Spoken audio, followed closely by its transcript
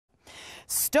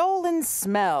Stolen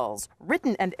Smells,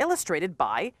 written and illustrated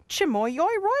by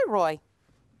Chimoyoy.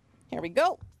 Here we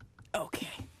go. Okay.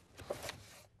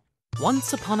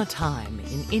 Once upon a time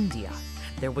in India,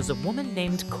 there was a woman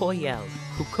named Koyel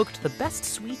who cooked the best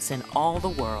sweets in all the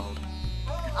world.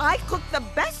 I cook the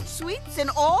best sweets in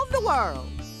all the world.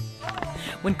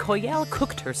 When Koyel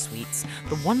cooked her sweets,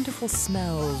 the wonderful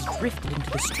smells drifted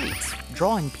into the streets,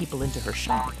 drawing people into her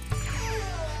shop.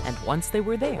 And once they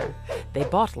were there, they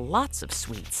bought lots of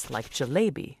sweets like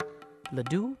jalebi,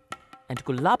 laddu, and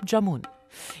gulab jamun.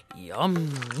 Yum!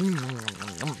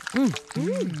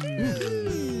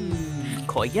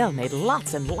 Koyel made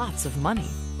lots and lots of money.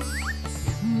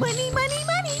 Money, money,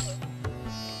 money!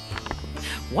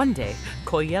 One day,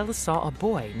 Koyel saw a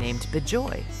boy named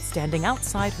Bijoy standing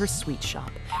outside her sweet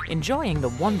shop, enjoying the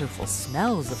wonderful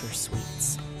smells of her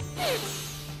sweets.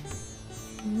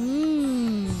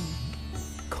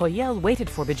 Koyel waited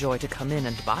for Bijoy to come in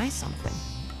and buy something,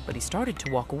 but he started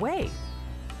to walk away.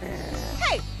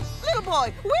 Hey, little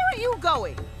boy, where are you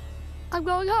going? I'm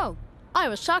going home. I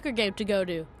have a soccer game to go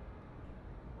to.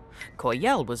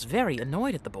 Koyel was very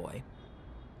annoyed at the boy.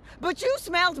 But you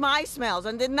smelled my smells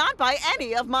and did not buy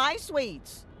any of my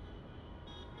sweets.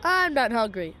 I'm not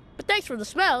hungry, but thanks for the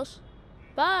smells.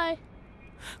 Bye.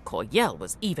 Koyel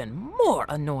was even more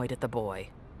annoyed at the boy.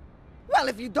 Well,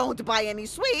 if you don't buy any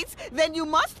sweets, then you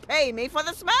must pay me for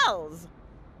the smells.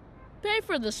 Pay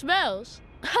for the smells?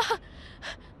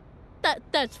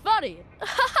 That's funny.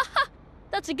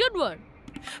 That's a good one.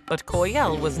 But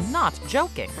Koyel was not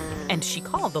joking, and she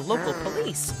called the local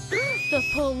police. The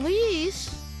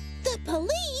police? The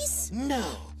police? No.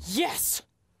 Yes!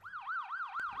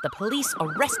 The police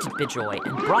arrested Bijoy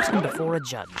and brought him before a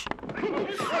judge.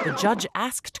 The judge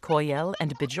asked Koyel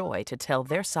and Bijoy to tell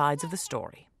their sides of the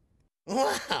story.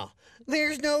 Wow!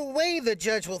 There's no way the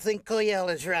judge will think Koyel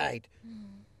is right.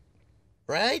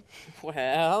 Right?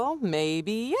 Well,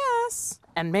 maybe yes,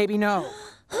 and maybe no.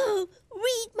 Oh,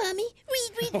 read, Mommy.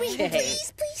 Read, Okay.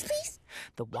 please, please, please.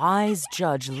 The wise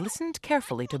judge listened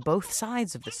carefully to both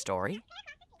sides of the story.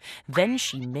 Then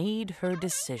she made her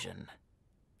decision.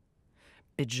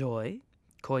 Bijoy,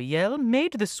 Koyel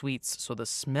made the sweets, so the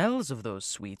smells of those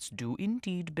sweets do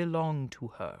indeed belong to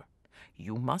her.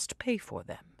 You must pay for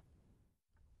them.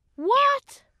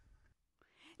 What?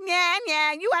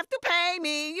 Yeah, you have to pay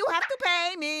me. You have to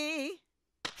pay me.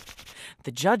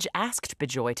 The judge asked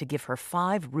Bijoy to give her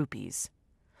 5 rupees.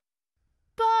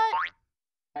 But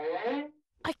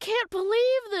I can't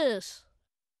believe this.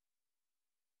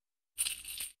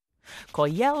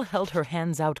 Koyel held her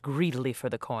hands out greedily for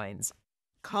the coins.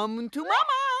 Come to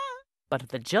Mama. But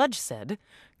the judge said,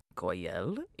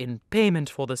 Koyel, in payment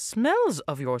for the smells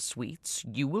of your sweets,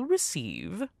 you will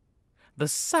receive the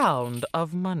sound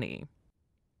of money.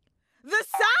 The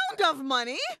sound of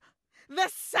money? The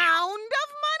sound of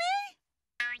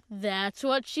money? That's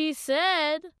what she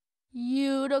said.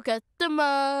 You don't get the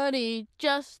money,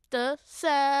 just the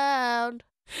sound.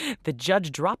 The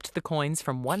judge dropped the coins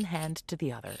from one hand to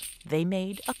the other. They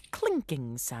made a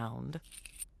clinking sound.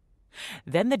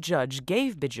 Then the judge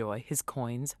gave Bijoy his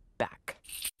coins back.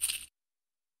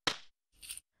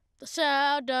 The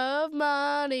sound of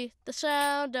money, the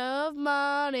sound of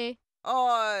money.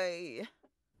 Oi.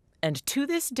 And to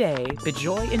this day,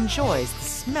 Bijoy enjoys the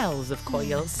smells of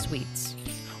Koyel's sweets,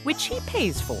 which he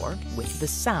pays for with the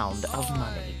sound of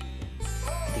money.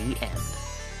 The end.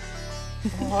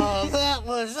 Oh, that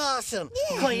was awesome.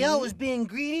 Koyel was being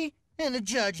greedy, and the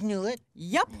judge knew it.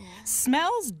 Yup,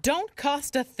 smells don't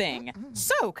cost a thing.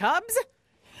 So, Cubs,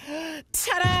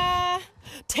 ta-da!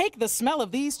 Take the smell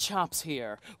of these chops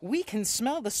here. We can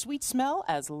smell the sweet smell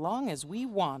as long as we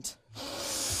want.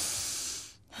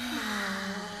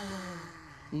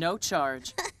 No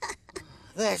charge.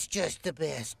 That's just the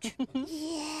best.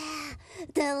 Yeah,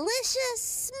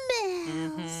 delicious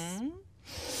smells.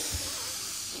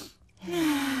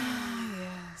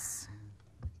 Yes.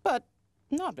 But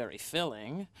not very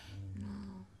filling.